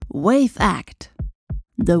WaveAct,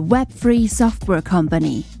 the web-free software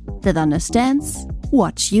company that understands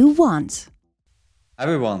what you want.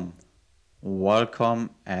 Everyone, welcome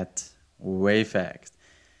at WaveAct.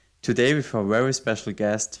 Today with a very special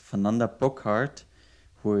guest, Fernanda Burkhardt,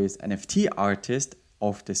 who is NFT artist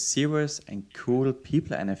of the Serious and Cool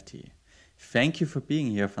People NFT. Thank you for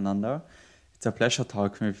being here, Fernanda. It's a pleasure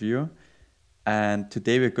talking with you. And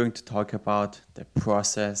today we're going to talk about the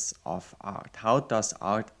process of art. How does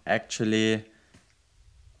art actually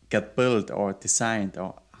get built or designed,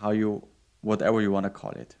 or whatever you want to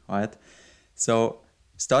call it, right? So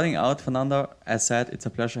starting out, Fernanda, as said, it's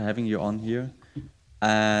a pleasure having you on here.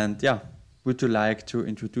 And would you like to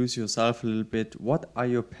introduce yourself a little bit? What are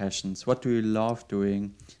your passions? What do you love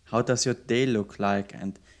doing? How does your day look like?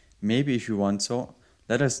 And maybe if you want so,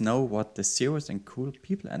 let us know what the Serious and Cool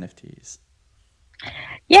People NFT is.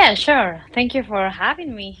 Yeah, sure. Thank you for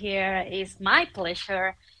having me here. It's my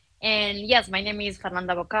pleasure. And yes, my name is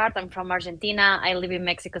Fernanda Burkhardt. I'm from Argentina. I live in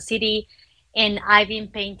Mexico City, and I've been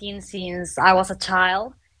painting since I was a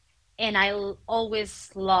child. And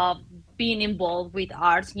always loved being involved with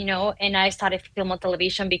art, and I started film and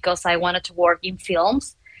television because I wanted to work in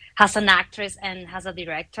films as an actress and as a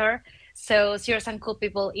director. So Serious and Cool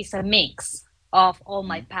People is a mix of all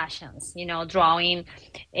my passions, drawing,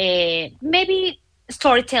 maybe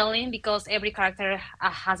storytelling, because every character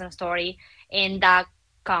has a story, and that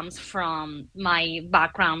comes from my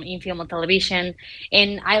background in film and television.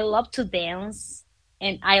 And I love to dance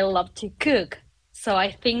and I love to cook. So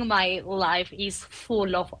I think my life is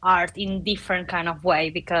full of art in different kind of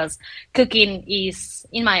way, because cooking is,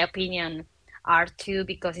 in my opinion, art too,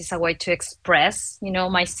 because it's a way to express,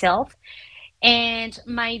 myself. And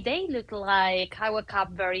my day look like I wake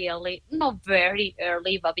up very early, not very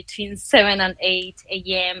early, but between 7 and 8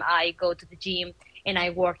 a.m. I go to the gym and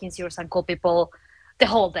I work in Serious and Cool People the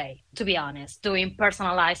whole day, to be honest, doing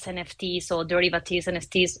personalized NFTs or derivatives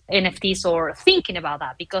NFTs, or thinking about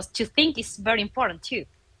that, because to think is very important too.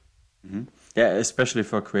 Mm-hmm. Yeah, especially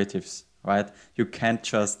for creatives, right? You can't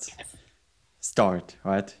just start,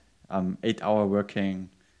 right? 8 hour working,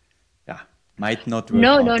 might not work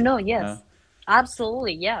out. No, yes.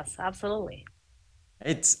 Absolutely, yes, absolutely.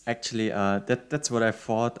 It's actually that's what I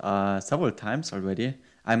thought several times already.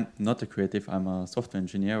 I'm not a creative, I'm a software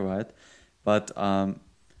engineer, right? But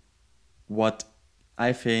what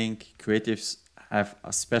I think creatives have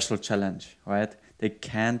a special challenge, right? They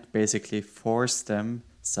can't basically force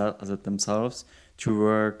themselves to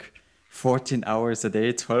work 14 hours a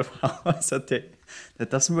day, 12 hours a day. That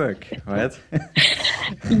doesn't work, right?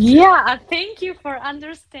 Yeah, thank you for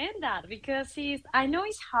understand that, because I know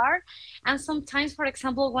it's hard. And sometimes, for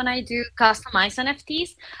example, when I do customized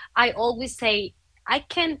NFTs, I always say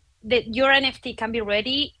that your NFT can be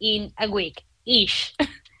ready in a week ish.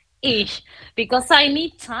 Ish, because I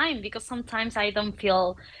need time, because sometimes I don't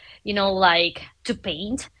feel, like to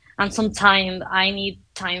paint, and sometimes I need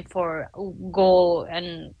time for go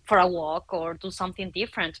and for a walk or do something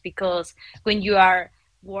different, because when you are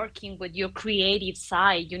working with your creative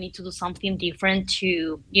side, you need to do something different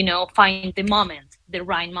to, find the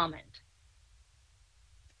right moment.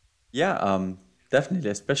 Yeah,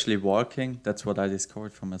 definitely, especially walking. That's what I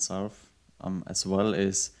discovered for myself, as well,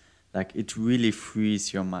 is like it really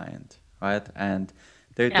frees your mind, right? And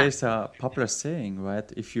Yeah. there's a popular saying,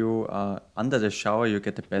 right? If you are under the shower, you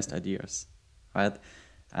get the best ideas, right?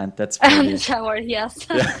 And that's And the probably shower, yes.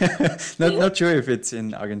 yeah. Not sure if it's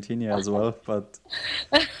in Argentina as well, but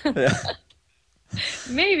yeah.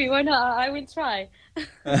 Maybe, why not? I will try.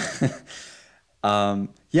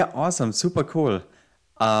 Yeah, awesome, super cool.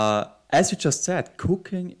 As you just said,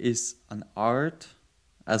 cooking is an art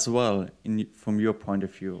as well, from your point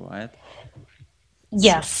of view, right?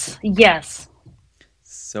 So, Yes.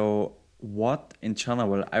 so what in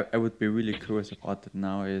general, I would be really curious about it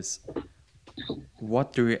now, is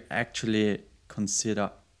what do you actually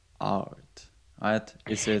consider art, right?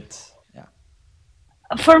 Is it, yeah.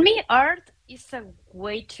 For me, art is a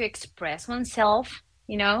way to express oneself,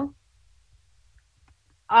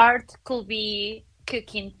 Art could be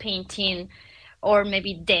cooking, painting, or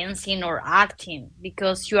maybe dancing or acting,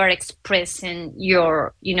 because you are expressing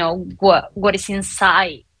your, what is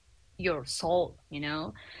inside your soul.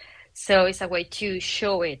 So it's a way to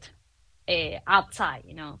show it outside.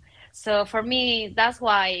 So for me, that's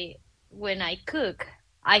why when I cook,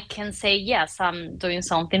 I can say, yes, I'm doing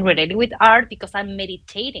something related with art, because I'm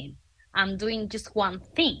meditating. I'm doing just one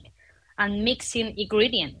thing. I'm mixing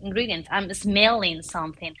ingredients. I'm smelling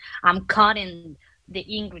something. I'm cutting the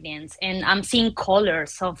ingredients, and I'm seeing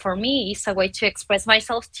colors. So for me, it's a way to express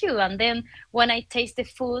myself too. And then when I taste the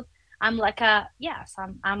food, I'm like yes,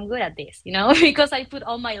 I'm good at this, you know, because I put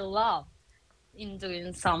all my love in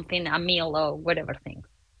doing something, a meal or whatever thing.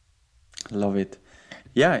 Love it.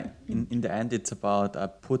 Yeah, in the end, it's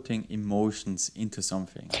about putting emotions into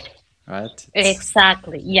something, right?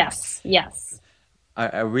 Exactly. Yes. Yes.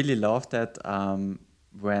 I really love that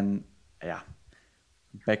when, yeah,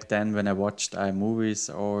 back then when I watched movies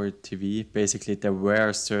or TV, basically there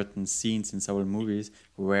were certain scenes in several movies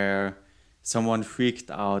where someone freaked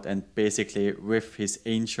out and basically with his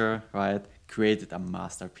anger, right, created a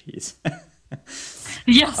masterpiece.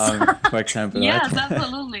 Yes. For example, right? Yes,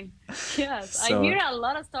 absolutely. Yes, I So hear a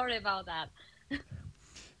lot of story about that.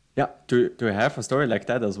 yeah, do you have a story like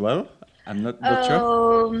that as well? I'm not sure.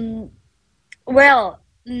 Um, well,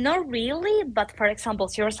 not really, but for example,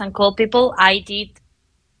 Serious and Cool People, I did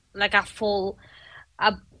like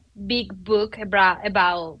a big book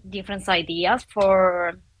about different ideas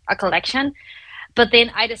for a collection. But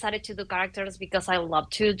then I decided to do characters because I love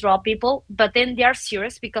to draw people. But then they are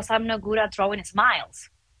serious because I'm not good at drawing smiles,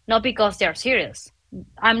 not because they're serious.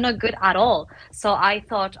 I'm not good at all. So I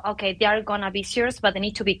thought, okay, they are gonna be serious, but they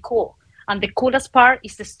need to be cool. And the coolest part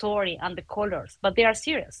is the story and the colors, but they are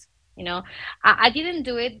serious. You know, I didn't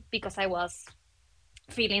do it because I was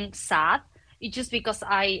feeling sad. It's just because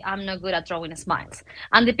I am not good at drawing smiles.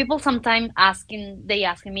 And the people sometimes asking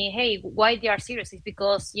me, hey, why they are serious? It's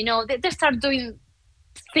because, you know, they start doing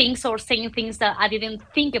things or saying things that I didn't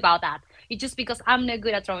think about that. It's just because I'm not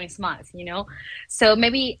good at drawing smiles, you know? So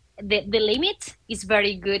maybe the limit is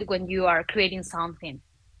very good when you are creating something.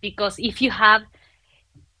 Because if you have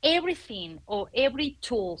everything or every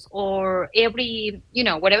tools or every, you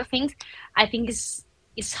know, whatever things, I think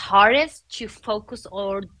it's hardest to focus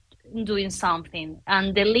or doing something.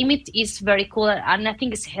 And the limit is very cool and I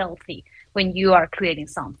think it's healthy when you are creating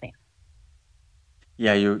something.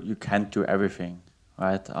 Yeah, you can't do everything,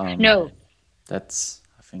 right? No, That's,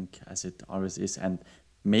 I think, as it always is, and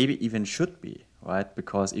maybe even should be, right?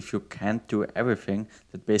 Because if you can't do everything,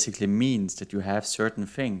 that basically means that you have certain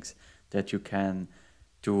things that you can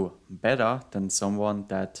do better than someone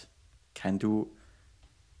that can do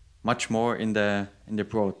much more in the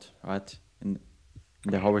broad, right? In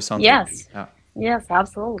the horizontal. yes, Yeah. yes,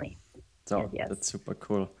 absolutely. Yes, So yes. that's super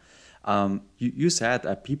cool. You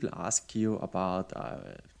said people ask you about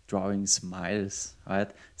drawing smiles,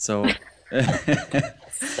 right? So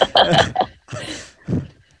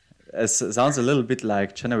it sounds a little bit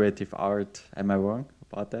like generative art. Am I wrong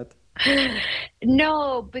about that?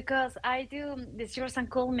 No, because I do the Serious and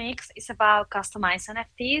Cool mix is about customized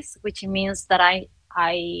NFTs, which means that I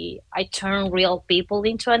turn real people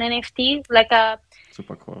into an NFT. Like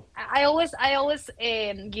Super cool. I always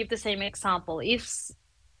give the same example. If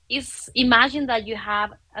imagine that you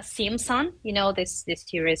have a Simpson, you know this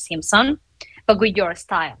series Simpson, but with your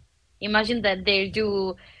style. Imagine that they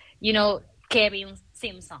do, you know, Kevin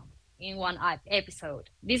Simpson in one episode.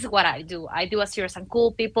 This is what I do. I do a Serious and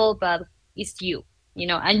Cool People, but it's you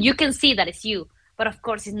know, and you can see that it's you. But of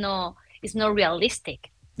course, it's not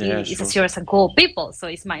realistic. Yeah, It's a sure. Serious and Cool People, so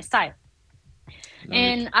it's my style. Love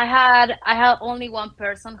it. And I had only one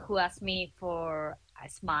person who asked me for a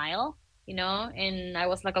smile, you know, and I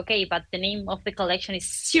was like, okay, but the name of the collection is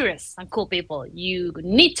Serious and Cool People. You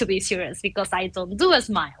need to be serious because I don't do a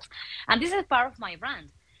smile. And this is part of my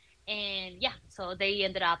brand. And yeah, so they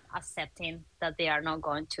ended up accepting that they are not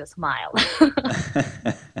going to smile.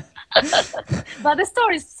 But the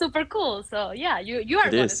story is super cool. So yeah, you are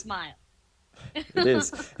It going to is. smile. It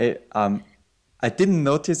is. Hey, I didn't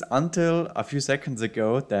notice until a few seconds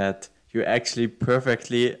ago that you actually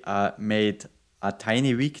perfectly made a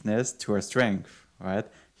tiny weakness to a strength, right?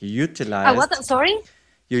 You I what? utilized Sorry?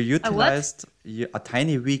 you I what? utilized a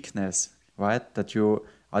tiny weakness, right? That you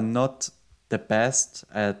are not the best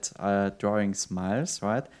at drawing smiles,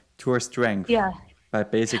 right? To a strength Yeah. by Oh,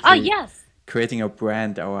 basically yes. creating a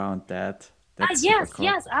brand around that. That's super Yes, cool.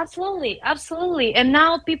 yes, absolutely, absolutely. And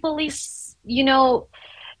now people is, you know,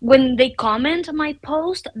 when they comment on my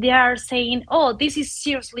post, they are saying, "Oh, this is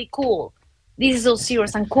seriously cool. This is so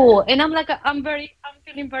serious and cool." And I'm like, I'm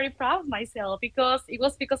feeling very proud of myself because it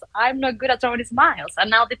was because I'm not good at drawing smiles, and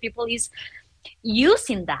now the people is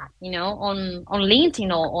using that, you know, on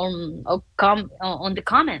LinkedIn or on the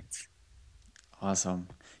comments. Awesome.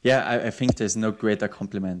 Yeah, I think there's no greater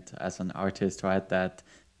compliment as an artist, right? That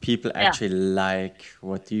people Yeah, actually like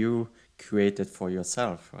what you created for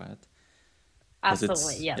yourself, right? Because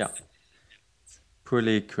absolutely, it's, yeah, yes.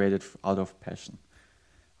 purely created out of passion.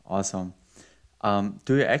 Awesome.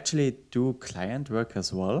 Do you actually do client work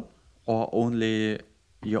as well, or only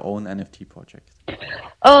your own NFT project?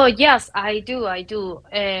 Oh yes, I do. I do.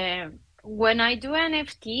 When I do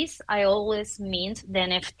NFTs, I always mint the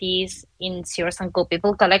NFTs in Sears and Co.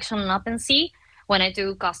 People collection on OpenSea when I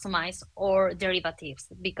do customize or derivatives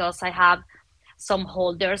because I have some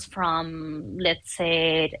holders from, let's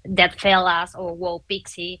say, Dead Fellas or Wow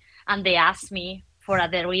Pixie, and they ask me for a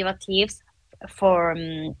derivatives for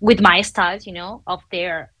with my styles, of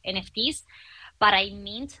their NFTs. But I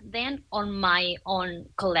mint them on my own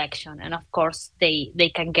collection, and of course,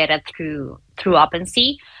 they can get it through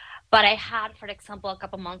OpenSea. But I had, for example, a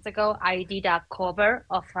couple months ago, I did a cover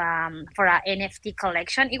of for an NFT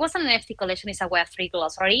collection. It wasn't an NFT collection; it's a Web3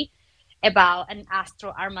 glossary about an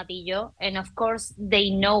astro armadillo, and of course, they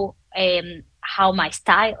know how my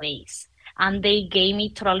style is, and they gave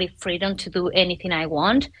me totally freedom to do anything I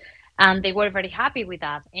want, and they were very happy with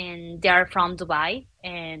that. And they are from Dubai,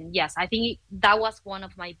 and yes, I think that was one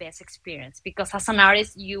of my best experience because as an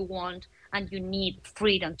artist, you want and you need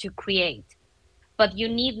freedom to create, but you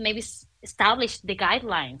need maybe establish the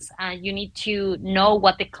guidelines and you need to know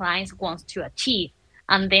what the client wants to achieve,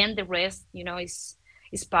 and then the rest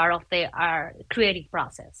is part of the our creative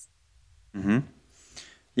process.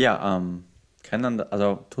 Yeah,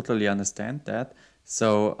 also totally understand that.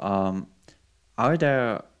 So, are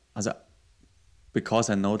there, also, because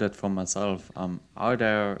I know that from myself, are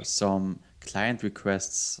there some client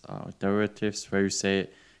requests, derivatives where you say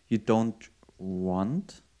you don't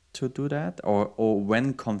want to do that, or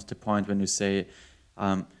when comes the point when you say,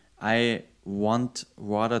 I want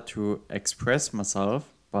rather to express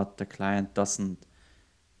myself, but the client doesn't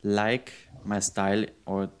like my style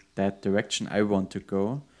or that direction I want to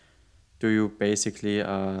go? Do you basically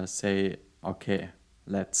say, okay,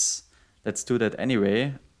 let's do that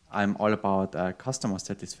anyway? I'm all about customer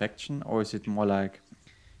satisfaction, or is it more like,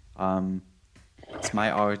 it's my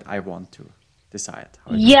art, I want to decide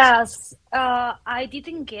how it looks? Yes, I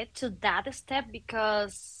didn't get to that step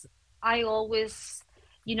because I always,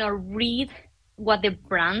 read what the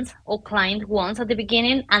brand or client wants at the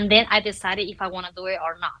beginning, and then I decided if I want to do it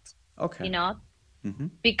or not. You Okay. know, Mm-hmm.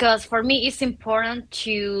 because for me it's important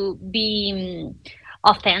to be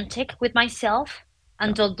authentic with myself Yeah.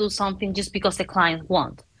 and don't do something just because the client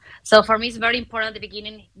want. So for me it's very important at the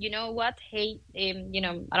beginning, you know what, hey, I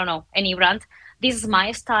don't know, any brand, this is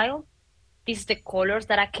my style, this is the colors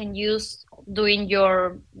that I can use doing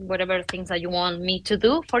your whatever things that you want me to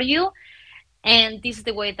do for you, and this is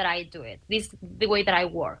the way that I do it. This is the way that I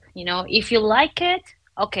work. If you like it,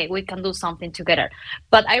 okay, we can do something together.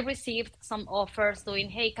 But I received some offers doing,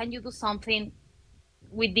 hey, can you do something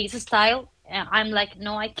with this style? And I'm like,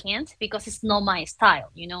 no, I can't because it's not my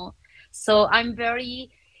style. So I'm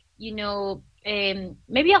very,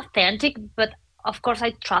 maybe authentic, but of course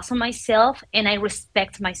I trust in myself and I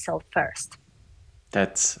respect myself first.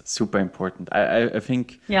 That's super important. I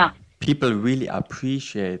think Yeah. people really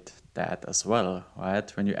appreciate that as well, right?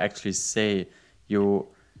 When you actually say you,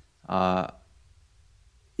 uh,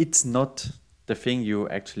 it's not the thing you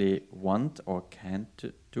actually want or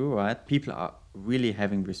can't do, right? People are really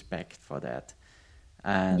having respect for that.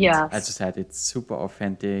 And as you Yes. said, it's super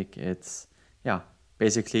authentic. It's, yeah,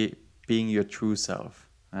 basically being your true self,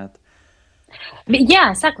 right?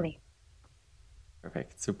 Yeah, exactly.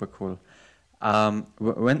 Perfect, super cool.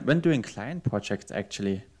 When doing client projects,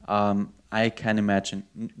 actually, I can imagine.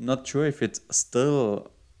 Not sure if it's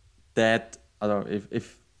still that, or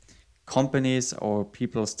if companies or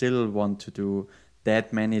people still want to do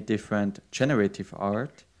that many different generative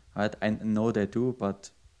art, right? I know they do,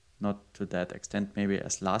 but not to that extent, maybe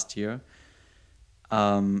as last year.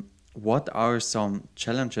 What are some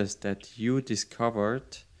challenges that you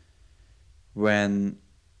discovered when,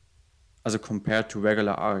 as compared to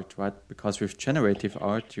regular art, right? Because with generative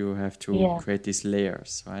art, you have to Yeah. create these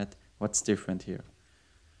layers, right? What's different here?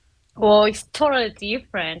 Well, it's totally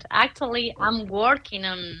different. Actually, I'm working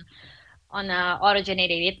on a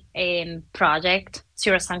auto-generated project,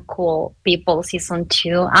 Serious and Cool People Season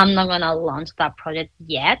 2. I'm not gonna launch that project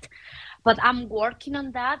yet, but I'm working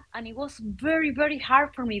on that, and it was very, very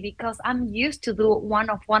hard for me because I'm used to do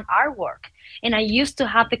one-of-one artwork, and I used to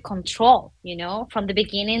have the control, from the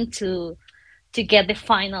beginning to get the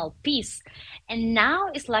final piece. And now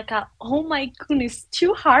it's like oh my goodness,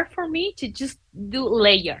 too hard for me to just do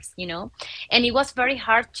layers. And it was very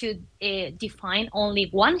hard to define only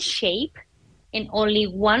one shape and only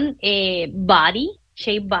one body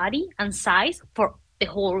and size for the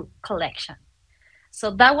whole collection.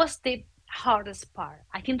 So that was the hardest part.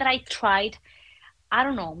 I think that I tried, I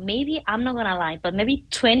don't know, maybe I'm not gonna lie, but maybe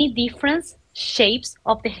 20 different shapes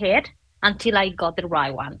of the head until I got the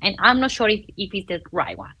right one. And I'm not sure if it's the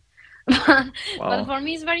right one. But Wow. for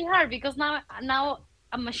me, it's very hard because now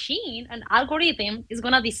a machine, an algorithm is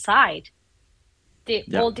gonna decide the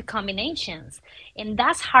Yeah. all the combinations, and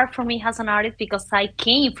that's hard for me as an artist because I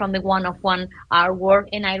came from the one-of-one artwork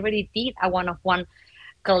and I already did a one-of-one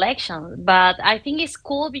collection. But I think it's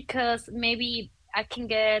cool because maybe I can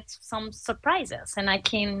get some surprises and I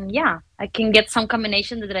can get some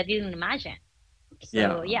combinations that I didn't imagine.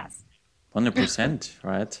 Yeah. So yes. 100%,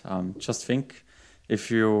 right? Just think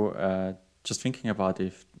if you just thinking about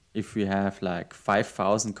if we have like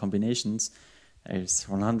 5,000 combinations, there's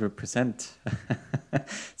 100%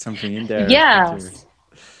 something in there that you. Yes,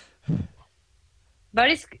 but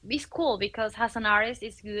it's cool because as an artist,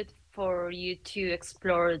 it's good for you to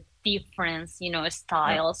explore different, Yeah,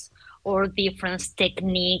 styles or different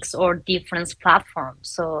techniques or different platforms.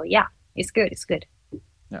 So yeah, it's good. It's good.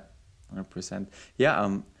 yeah, 100%. Yeah,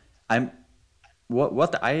 I'm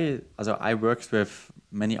what I worked with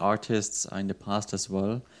many artists in the past as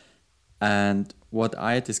well, and what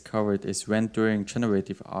I discovered is when doing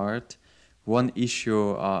generative art, one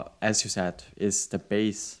issue, as you said, is the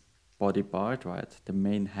base body part, right? The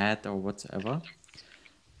main head or whatever.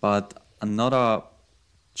 But another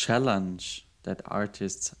challenge that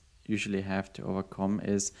artists usually have to overcome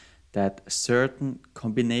is that certain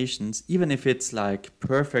combinations, even if it's like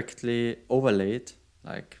perfectly overlaid,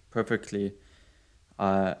 like perfectly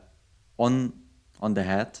uh, on on the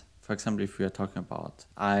head, for example, if we are talking about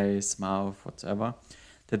eyes, mouth, whatever,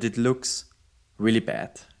 that it looks really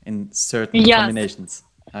bad in certain Yes. combinations.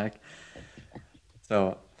 Like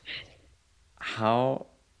so, how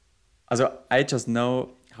also I just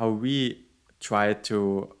know how we tried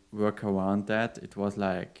to work around that. It was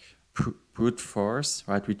like brute force,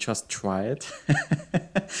 right? We just tried.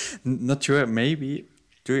 Not sure. Maybe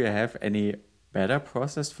do you have any better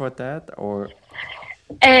process for that, or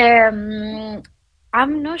Um,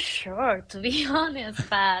 I'm not sure to be honest,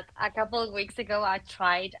 but a couple of weeks ago I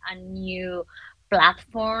tried a new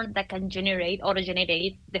platform that can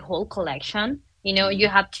auto-generate the whole collection. You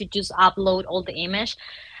have to just upload all the image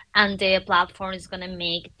and the platform is gonna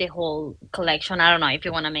make the whole collection. I don't know if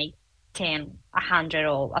you wanna make 10, 100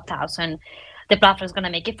 or 1,000. The platform is gonna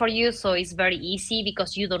make it for you, so it's very easy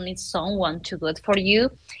because you don't need someone to do it for you.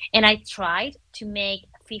 And I tried to make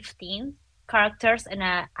 15 characters and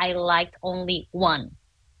I liked only one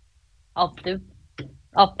of the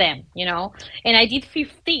of them, and I did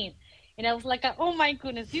 15. And I was like, oh my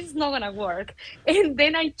goodness, this is not gonna work. And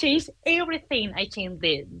then I changed everything. I changed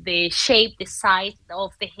the shape, the size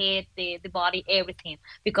of the head, the body, everything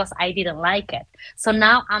because I didn't like it. So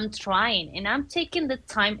now I'm trying and I'm taking the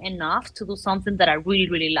time enough to do something that I really,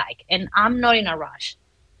 really like. And I'm not in a rush.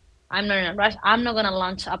 I'm not in a rush. I'm not gonna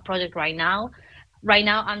launch a project right now. Right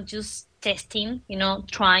now, I'm just testing,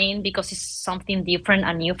 trying because it's something different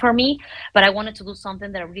and new for me. But I wanted to do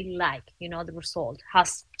something that I really like. The result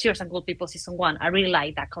has Cheers and Good People season one. I really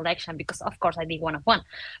like that collection because, of course, I did one of one.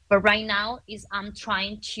 But right now is I'm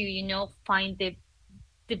trying to, find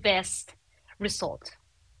the best result.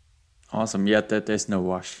 awesome? Yeah, that there's no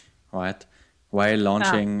rush, right? Why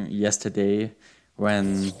Uh, launching yesterday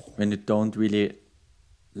when you don't really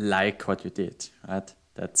like what you did, right?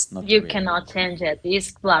 That's not the you way. cannot change it.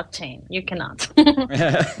 It's blockchain. You cannot.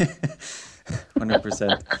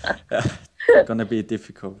 100%. Gonna be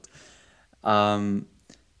difficult. Um,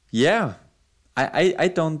 yeah, I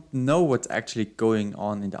don't know what's actually going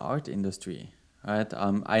on in the art industry, right?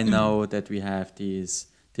 I know that we have these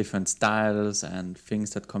different styles and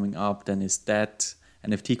things that coming up. Then is that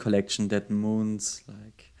NFT collection that moons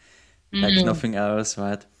like Mm. nothing else,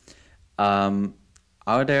 right? Um,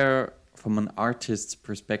 are there, from an artist's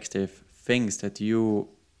perspective, things that you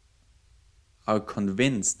are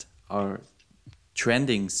convinced are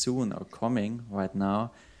trending soon or coming right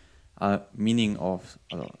now, meaning of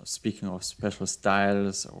speaking of special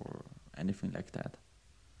styles or anything like that?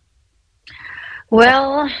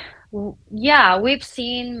 Well, yeah, we've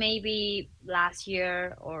seen maybe last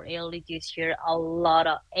year or early this year a lot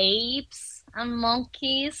of apes and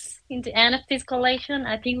monkeys in the NFTs collection.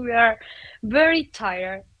 I think we are very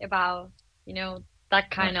tired about, that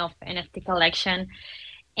Yeah, kind of NFT collection.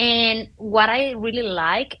 And what I really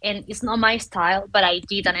like, and it's not my style, but I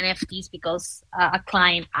did an NFTs because a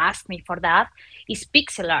client asked me for that, is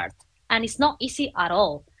pixel art. And it's not easy at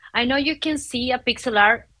all. I know you can see a pixel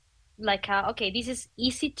art like, okay, this is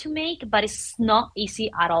easy to make, but it's not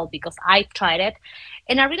easy at all because I tried it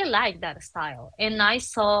and I really like that style. And I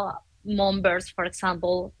saw Monverse, for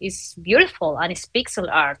example, is beautiful and it's pixel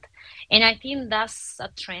art. And I think that's a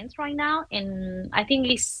trend right now. And I think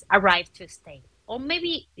it's arrived to stay. Or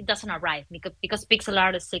maybe it doesn't arrive because pixel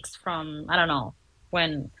art is six from, I don't know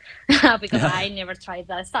when, because yeah, I never tried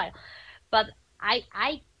that style. But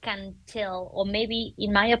I can tell, or maybe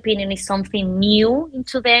in my opinion, is something new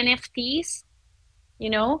into the NFTs, you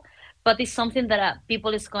know, but it's something that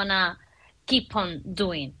people is gonna keep on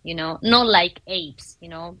doing, not like apes,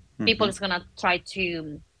 people Hmm. is gonna try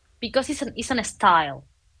to, because it's an style,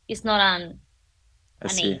 it's not I an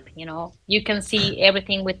see. ape, you can see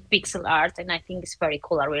everything with pixel art, and I think it's very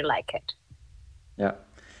cool. I really like it. Yeah.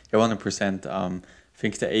 Yeah, 100%. I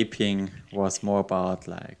think the aping was more about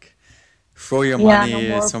like throw your Yeah, no money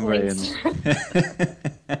more, somewhere please.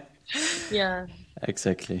 in. Yeah.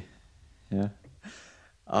 Exactly. Yeah.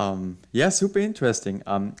 Yeah, super interesting.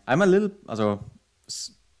 I'm a little, also,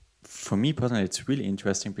 s- for me personally, it's really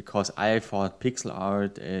interesting because I thought pixel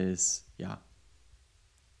art is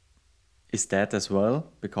that as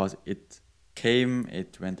well because it came,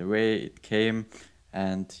 it went away, it came,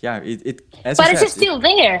 and yeah, as you But it's said, still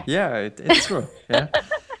there. it's true. Yeah,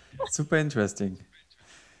 super interesting.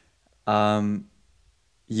 Um,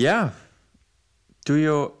 yeah, do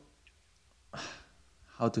you,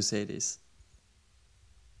 how to say this?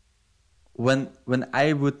 When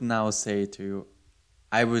I would now say to you,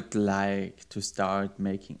 I would like to start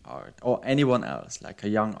making art, or anyone else, like a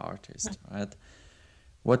young artist, right?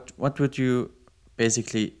 What would you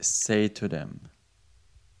basically say to them,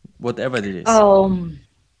 whatever it is? Um,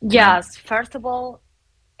 And yes, first of all,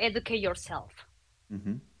 educate yourself.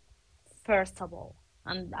 mhm. First of all.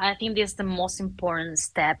 And I think this is the most important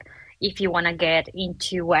step if you want to get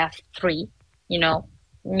into Web3, you know,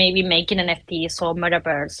 maybe making NFTs or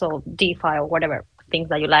metaverse or DeFi or whatever things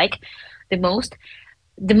that you like the most.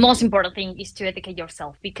 The most important thing is to educate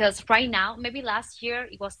yourself, because right now, maybe last year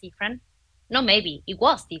it was different. No, maybe it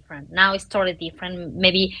was different. Now it's totally different.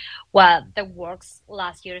 Maybe what that works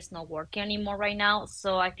last year is not working anymore right now.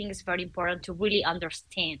 So I think it's very important to really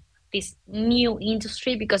understand this new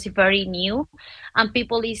industry, because it's very new and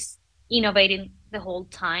people is innovating the whole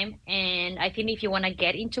time. And I think if you want to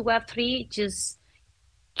get into Web3, just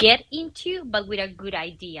get into, but with a good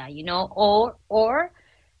idea, or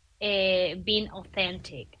being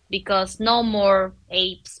authentic, because no more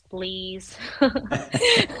apes, please.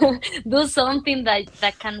 Do something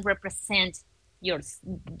that can represent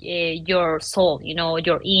your soul,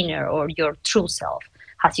 your inner or your true self,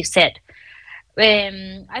 as you said.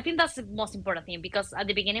 I think that's the most important thing, because at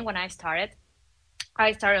the beginning when I started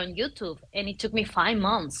on YouTube, and it took me 5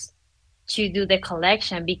 months to do the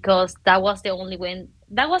collection, because that was the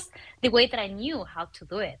way that I knew how to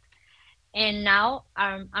do it. And now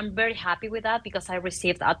I'm very happy with that, because I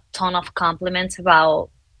received a ton of compliments about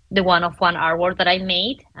the one-of-one artwork that I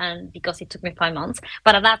made, and because it took me 5 months.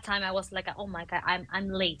 But at that time I was like, oh my god, I'm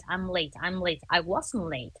late, I'm late, I'm late. I wasn't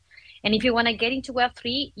late. And if you want to get into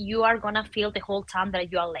Web3, you are gonna feel the whole time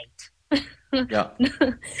that you are late. Yeah,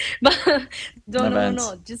 But no, no, never no,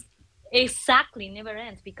 no, ends. just exactly never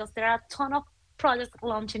ends, because there are a ton of projects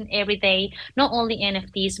launching every day, not only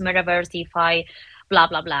NFTs, metaverse, DeFi, blah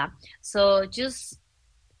blah blah. So just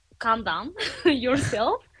calm down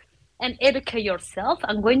yourself and educate yourself.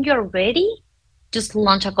 And when you're ready, just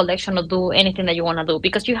launch a collection or do anything that you want to do,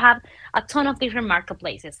 because you have a ton of different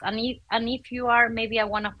marketplaces. And if you are maybe a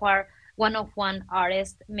one of one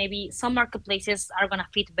artist, maybe some marketplaces are gonna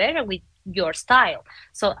fit better with your style.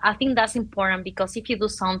 So I think that's important, because if you do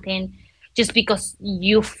something just because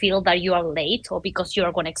you feel that you are late, or because you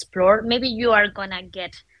are gonna explore, maybe you are gonna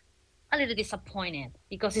get a little disappointed,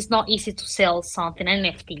 because it's not easy to sell something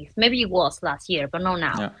NFTs. Maybe it was last year, but not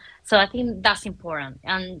now. Yeah, So I think that's important,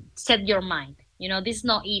 and set your mind. This is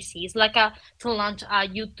not easy. It's like to launch a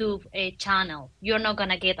YouTube channel. You're not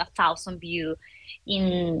gonna get 1,000 views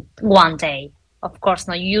in one day. Of course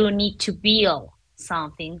not. You need to build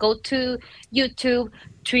something. Go to YouTube,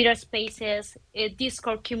 Twitter Spaces,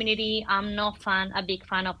 Discord community. I'm not a big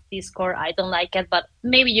fan of Discord. I don't like it, but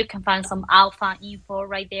maybe you can find some alpha info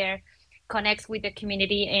right there, connects with the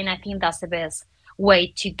community, and I think that's the best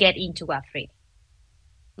way to get into Web3.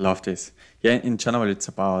 love this. Yeah, in general, it's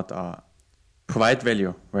about provide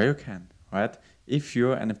value where you can, right? If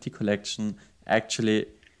your NFT collection actually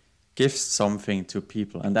gives something to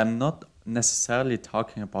people, and I'm not necessarily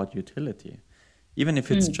talking about utility, even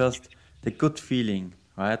if it's Mm. just the good feeling,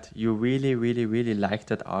 right? You really, really, really like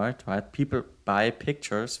that art, right? People buy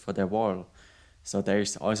pictures for their wall. So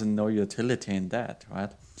there's also no utility in that,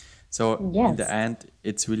 right? So in the Yes. end,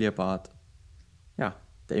 it's really about, yeah,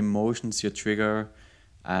 the emotions you trigger.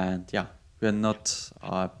 And yeah, we're not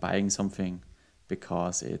buying something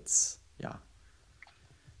because it's, yeah,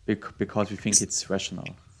 because we think it's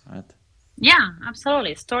rational, right? Yeah,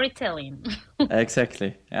 absolutely. Storytelling.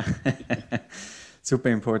 Exactly. Yeah. Super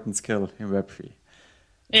important skill in Web3.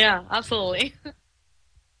 Yeah, absolutely.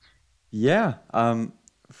 Yeah,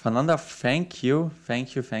 Fernanda, thank you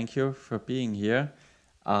for being here.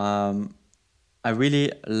 I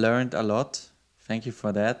really learned a lot. Thank you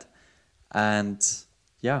for that. And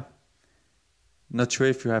yeah, not sure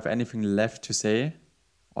if you have anything left to say.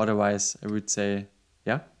 Otherwise, I would say,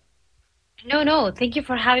 yeah. No, no, thank you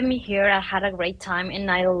for having me here. I had a great time and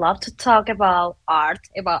I love to talk about art,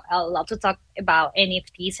 I love to talk about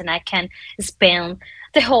NFTs and I can spend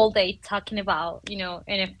the whole day talking about,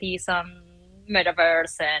 NFTs,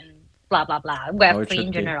 metaverse and blah blah blah, How it Web3 in should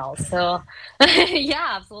be. general. So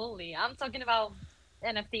yeah, absolutely. I'm talking about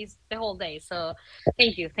NFTs the whole day. So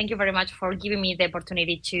thank you. Thank you very much for giving me the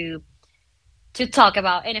opportunity to talk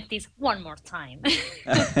about NFTs one more time.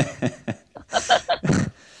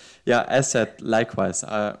 Yeah, as said, likewise.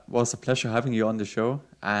 Was a pleasure having you on the show.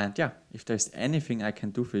 And yeah, if there's anything I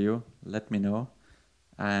can do for you, let me know.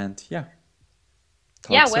 And yeah,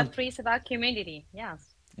 talk Yeah, soon. Web3 is about community.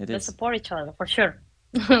 Yes. It Let's is. support each other for sure.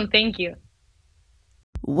 Thank you.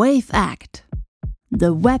 WaveAct,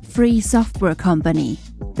 the web-free software company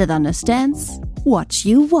that understands what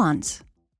you want.